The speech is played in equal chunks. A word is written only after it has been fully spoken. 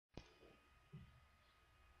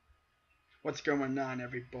What's going on,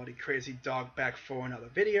 everybody? Crazy Dog back for another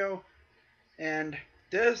video, and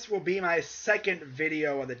this will be my second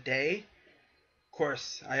video of the day. Of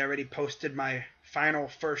course, I already posted my final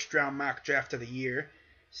first round mock draft of the year,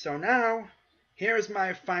 so now here's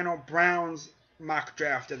my final Browns mock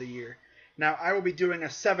draft of the year. Now I will be doing a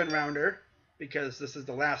 7-rounder because this is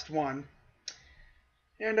the last one,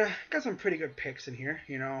 and got some pretty good picks in here,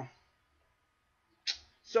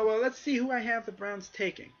 So let's see who I have the Browns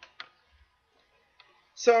taking.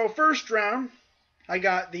 So first round, I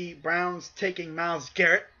got the Browns taking Myles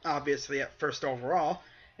Garrett, obviously at first overall.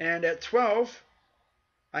 And at 12,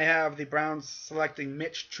 I have the Browns selecting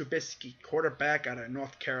Mitch Trubisky, quarterback out of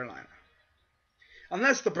North Carolina.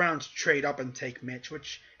 Unless the Browns trade up and take Mitch,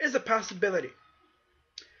 which is a possibility.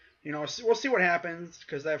 We'll see what happens,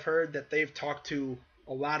 because I've heard that they've talked to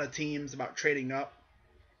a lot of teams about trading up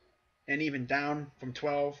and even down from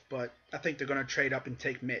 12, but I think they're going to trade up and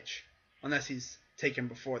take Mitch, unless he's taken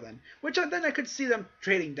before then, which then I could see them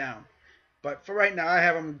trading down. But for right now, I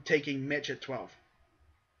have them taking Mitch at 12.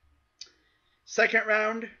 Second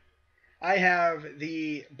round, I have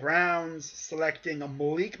the Browns selecting a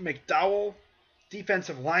Malik McDowell,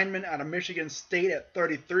 defensive lineman out of Michigan State at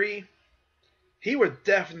 33. He would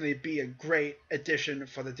definitely be a great addition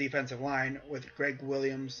for the defensive line with Greg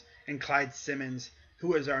Williams and Clyde Simmons,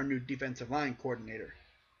 who is our new defensive line coordinator.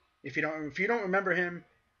 If you don't remember him,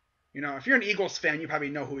 if you're an Eagles fan, you probably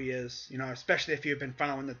know who he is, especially if you've been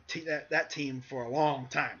following that team for a long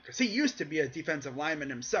time. Because he used to be a defensive lineman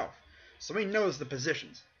himself, so he knows the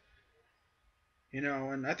positions.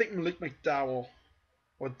 And I think Malik McDowell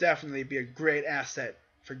will definitely be a great asset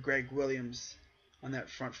for Greg Williams on that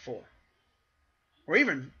front four. Or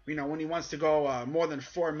even, when he wants to go more than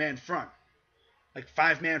 4-man front, like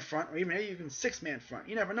 5-man front, or even 6-man front.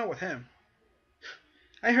 You never know with him.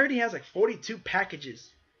 I heard he has like 42 packages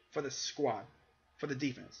for the squad, for the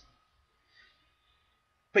defense.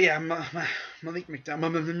 But yeah, Malik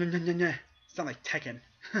McDowell, sound like Tekken.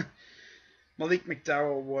 Malik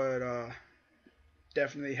McDowell would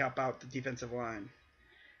definitely help out the defensive line.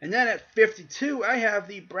 And then at 52, I have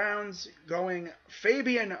the Browns going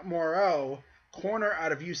Fabian Moreau, corner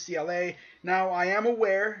out of UCLA. Now, I am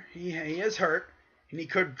aware he is hurt, and he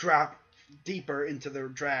could drop deeper into the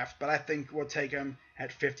draft, but I think we'll take him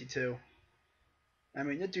at 52. I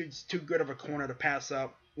mean, that dude's too good of a corner to pass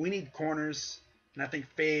up. We need corners, and I think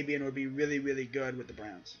Fabian would be really, really good with the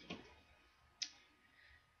Browns.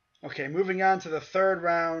 Okay, moving on to the third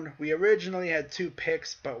round. We originally had 2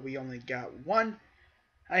 picks, but we only got 1.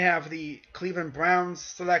 I have the Cleveland Browns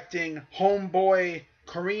selecting homeboy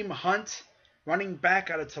Kareem Hunt, running back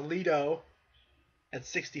out of Toledo at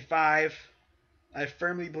 65. I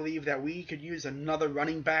firmly believe that we could use another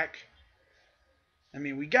running back. I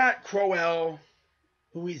mean, we got Crowell,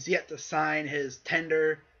 who is yet to sign his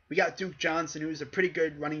tender. We got Duke Johnson, who's a pretty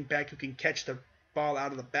good running back who can catch the ball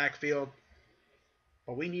out of the backfield.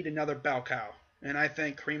 But we need another bell cow. And I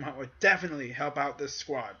think Kareem Hunt would definitely help out this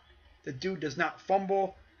squad. The dude does not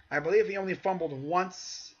fumble. I believe he only fumbled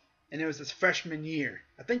once, and it was his freshman year.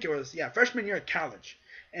 I think it was, freshman year at college.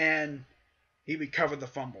 And he recovered the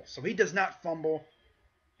fumble. So he does not fumble,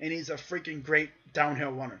 and he's a freaking great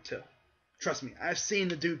downhill runner, too. Trust me, I've seen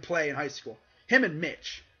the dude play in high school. Him and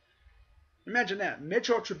Mitch. Imagine that.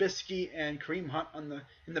 Mitchell Trubisky and Kareem Hunt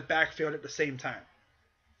in the backfield at the same time.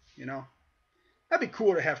 That'd be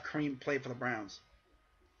cool to have Kareem play for the Browns.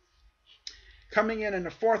 Coming in the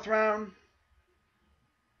 4th round,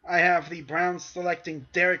 I have the Browns selecting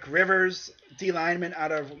Derek Rivers, D-lineman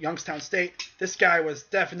out of Youngstown State. This guy was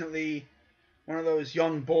definitely one of those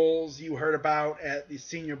young bulls you heard about at the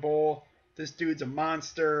Senior Bowl. This dude's a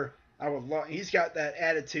monster. He's got that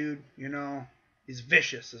attitude, He's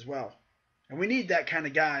vicious as well. And we need that kind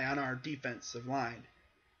of guy on our defensive line.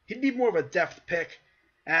 He'd be more of a depth pick,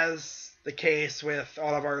 as the case with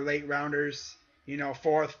all of our late rounders,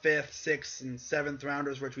 4th, 5th, 6th, and 7th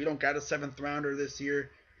rounders, which we don't got a 7th rounder this year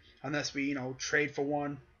unless we, trade for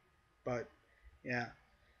one. But, yeah,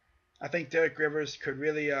 I think Derek Rivers could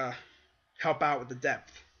really help out with the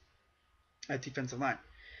depth at defensive line.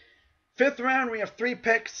 5th round, we have 3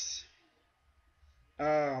 picks.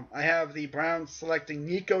 I have the Browns selecting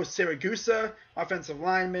Nico Siragusa, offensive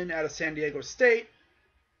lineman out of San Diego State.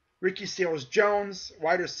 Ricky Seals-Jones,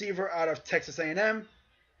 wide receiver out of Texas A&M.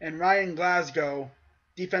 And Ryan Glasgow,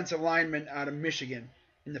 defensive lineman out of Michigan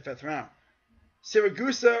in the 5th round.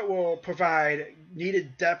 Siragusa will provide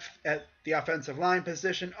needed depth at the offensive line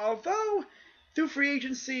position, although through free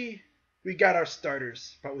agency, we got our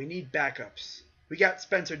starters, but we need backups. We got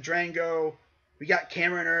Spencer Drango, we got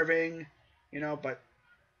Cameron Irving, but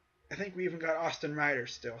I think we even got Austin Ryder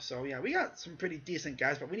still. So yeah, we got some pretty decent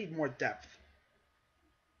guys, but we need more depth.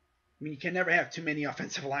 I mean, you can never have too many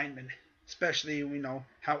offensive linemen, especially we know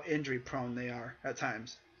how injury prone they are at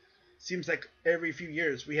times. Seems like every few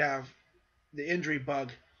years we have the injury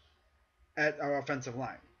bug at our offensive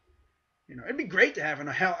line. You know, it'd be great to have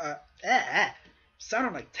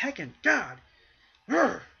sounding like Tekken. God,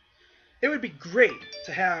 it would be great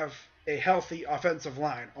to have a healthy offensive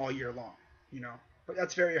line all year long. You know, but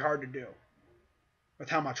that's very hard to do with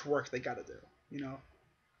how much work they got to do. You know.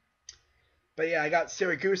 But yeah, I got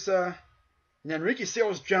Siragusa, and then Ricky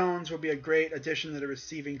Seals-Jones will be a great addition to the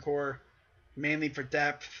receiving core, mainly for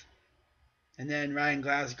depth. And then Ryan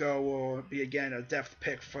Glasgow will be again a depth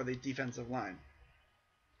pick for the defensive line.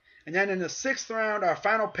 And then in the 6th round, our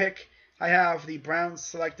final pick, I have the Browns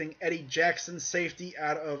selecting Eddie Jackson, safety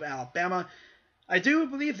out of Alabama. I do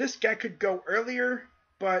believe this guy could go earlier,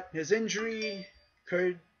 but his injury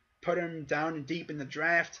could put him down deep in the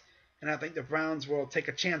draft, and I think the Browns will take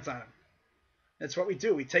a chance on him. That's what we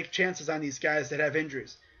do. We take chances on these guys that have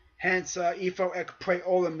injuries. Hence, Ifo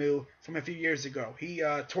Ekpe-Olemu from a few years ago. He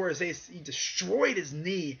tore his AC, he destroyed his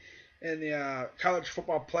knee in the college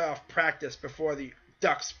football playoff practice before the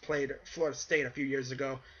Ducks played Florida State a few years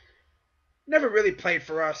ago. Never really played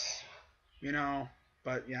for us, you know.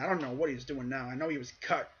 But yeah, I don't know what he's doing now. I know he was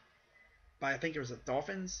cut by, I think it was the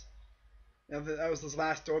Dolphins. That was his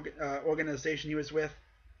last organization he was with.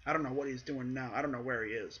 I don't know what he's doing now. I don't know where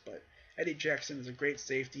he is, but Eddie Jackson is a great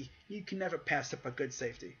safety. You can never pass up a good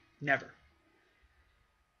safety. Never.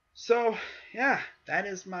 So, yeah, that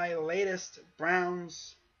is my last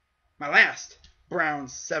Browns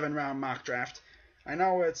 7-round mock draft. I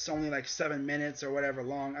know it's only like 7 minutes or whatever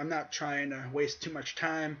long. I'm not trying to waste too much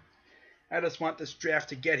time. I just want this draft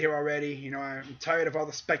to get here already. You know, I'm tired of all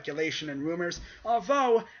the speculation and rumors.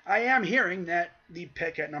 Although, I am hearing that the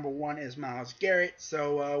pick at number 1 is Myles Garrett.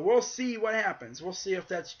 So, we'll see what happens. We'll see if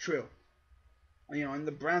that's true. You know, and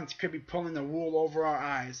the Browns could be pulling the wool over our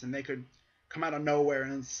eyes, and they could come out of nowhere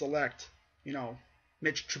and select, you know,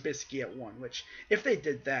 Mitch Trubisky at 1, which, if they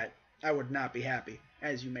did that, I would not be happy,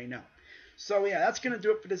 as you may know. So, yeah, that's going to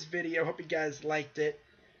do it for this video. Hope you guys liked it.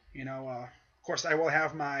 You know, of course, I will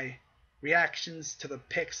have my reactions to the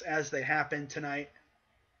picks as they happen tonight.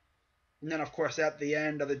 And then, of course, at the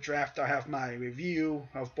end of the draft, I'll have my review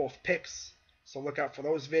of both picks. So look out for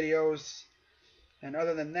those videos. And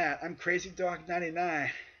other than that, I'm Crazy Dog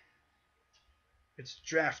 99. It's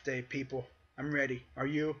draft day, people. I'm ready. Are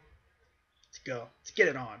you? Let's go. Let's get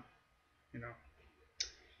it on. You know.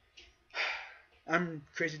 I'm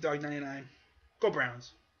Crazy Dog 99. Go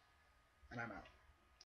Browns. And I'm out.